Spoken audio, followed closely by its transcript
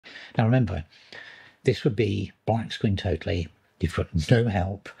Now remember, this would be black screen totally. You've got no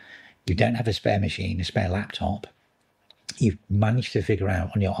help. You don't have a spare machine, a spare laptop. You've managed to figure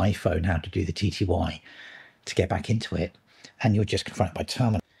out on your iPhone how to do the TTY to get back into it, and you're just confronted by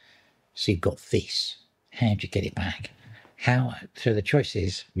terminal. So you've got this. How do you get it back? How? So the choice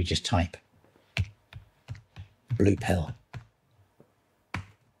is we just type blue pill.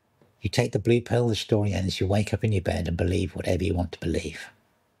 You take the blue pill, the story ends, you wake up in your bed and believe whatever you want to believe.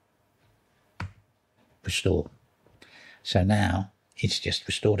 Restore. So now it's just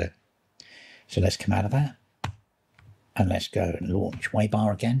restored it. So let's come out of that and let's go and launch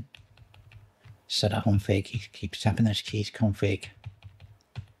Waybar again. Set up config, keep tapping those keys, config,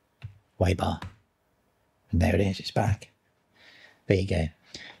 Waybar. And there it is, it's back. There you go.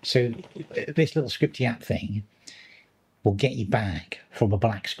 So this little scripty app thing will get you back from a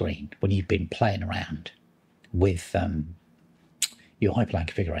black screen when you've been playing around with your Hyprland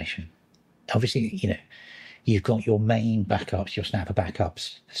configuration. Obviously, you know, you've got your main backups, your snapper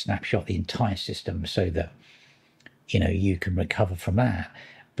backups, snapshot the entire system so that, you know, you can recover from that.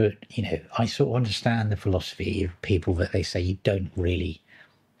 But, you know, I sort of understand the philosophy of people that they say you don't really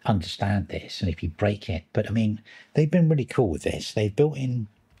understand this, and if you break it, but I mean, they've been really cool with this. They've built in,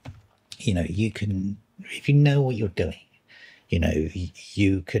 you know, you can, if you know what you're doing, you know,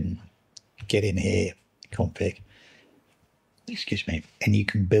 you can get in here, config, excuse me, and you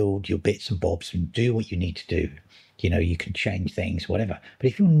can build your bits and bobs and do what you need to do. You know, you can change things, whatever. But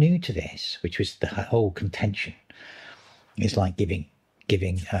if you're new to this, which was the whole contention, it's like giving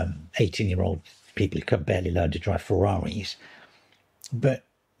 18-year-old people who can barely learn to drive Ferraris. But,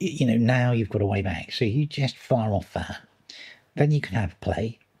 you know, now you've got a way back. So you just fire off that. Then you can have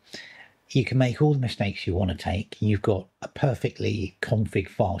play. You can make all the mistakes you want to take. You've got a perfectly config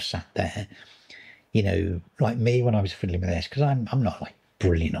file sat there. You know, like me when I was fiddling with this, because I'm not like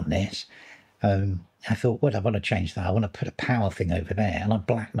brilliant on this. I thought, well, I want to change that. I want to put a power thing over there. And I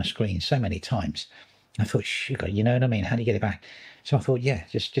blacked my screen so many times. I thought, sugar, you know what I mean? How do you get it back? So I thought, yeah,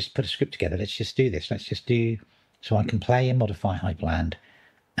 just put a script together. Let's just do this. Let's just do, so I can play and modify Hyprland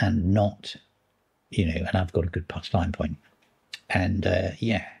and not, you know, and I've got a good time point. And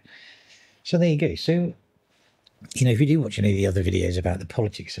yeah, so there you go. So, you know, if you do watch any of the other videos about the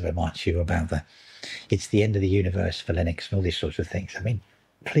politics of Omarchy, or about the, it's the end of the universe for Linux and all these sorts of things, I mean,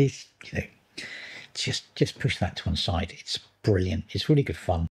 please, you know, just push that to one side. It's brilliant. It's really good fun.